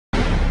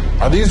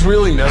Are these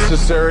really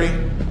necessary?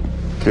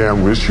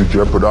 Can't risk you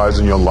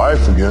jeopardizing your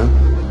life again.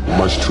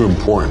 Much too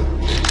important.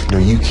 You know,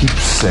 you keep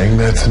saying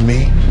that to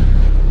me,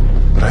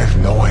 but I have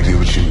no idea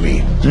what you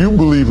mean. Do you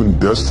believe in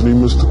destiny,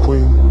 Mr.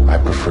 Queen? I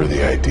prefer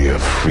the idea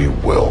of free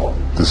will.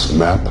 This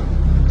map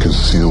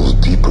conceals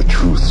deeper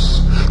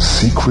truths,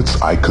 secrets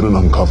I couldn't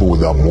uncover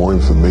without more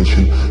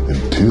information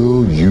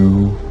until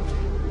you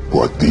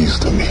brought these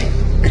to me.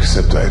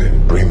 Except I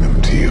didn't bring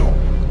them to you.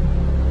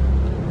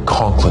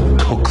 Conklin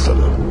took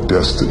them.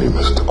 Destiny,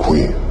 Mr.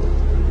 Queen.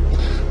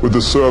 With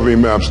the survey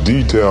map's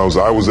details,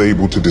 I was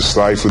able to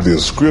decipher the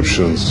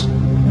inscriptions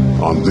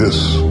on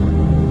this,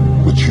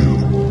 which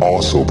you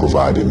also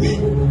provided me.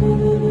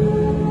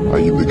 Are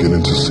you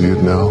beginning to see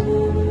it now?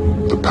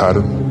 The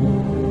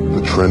pattern?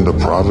 The trend of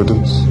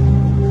providence?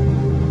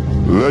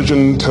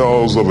 Legend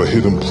tells of a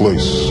hidden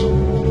place,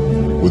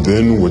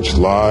 within which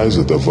lies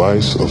a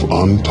device of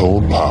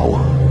untold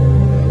power.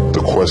 The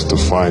quest to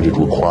find it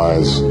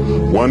requires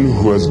one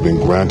who has been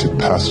granted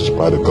passage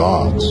by the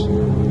gods.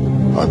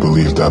 I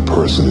believe that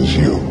person is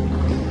you.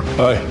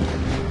 Hi,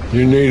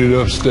 you're needed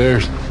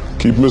upstairs.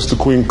 Keep Mr.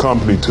 Queen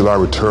company till I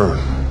return.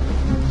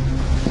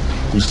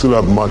 We still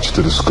have much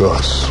to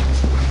discuss.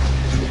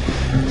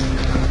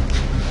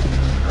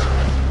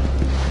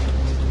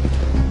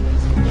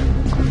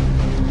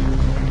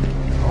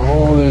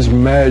 All this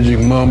magic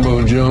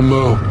mumbo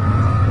jumbo.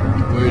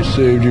 Well, you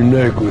saved your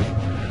neck with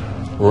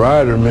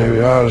Ryder.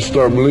 Maybe I ought to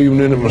start believing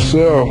in it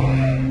myself.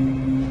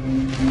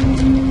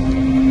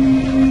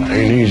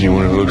 Ain't easy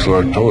when it looks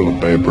like toilet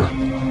paper.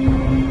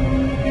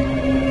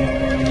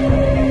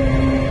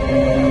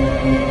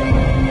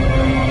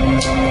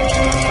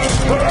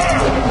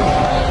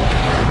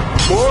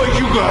 Boy,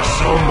 you got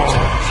so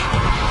much.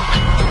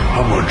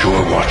 I'm gonna enjoy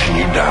watching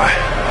you die.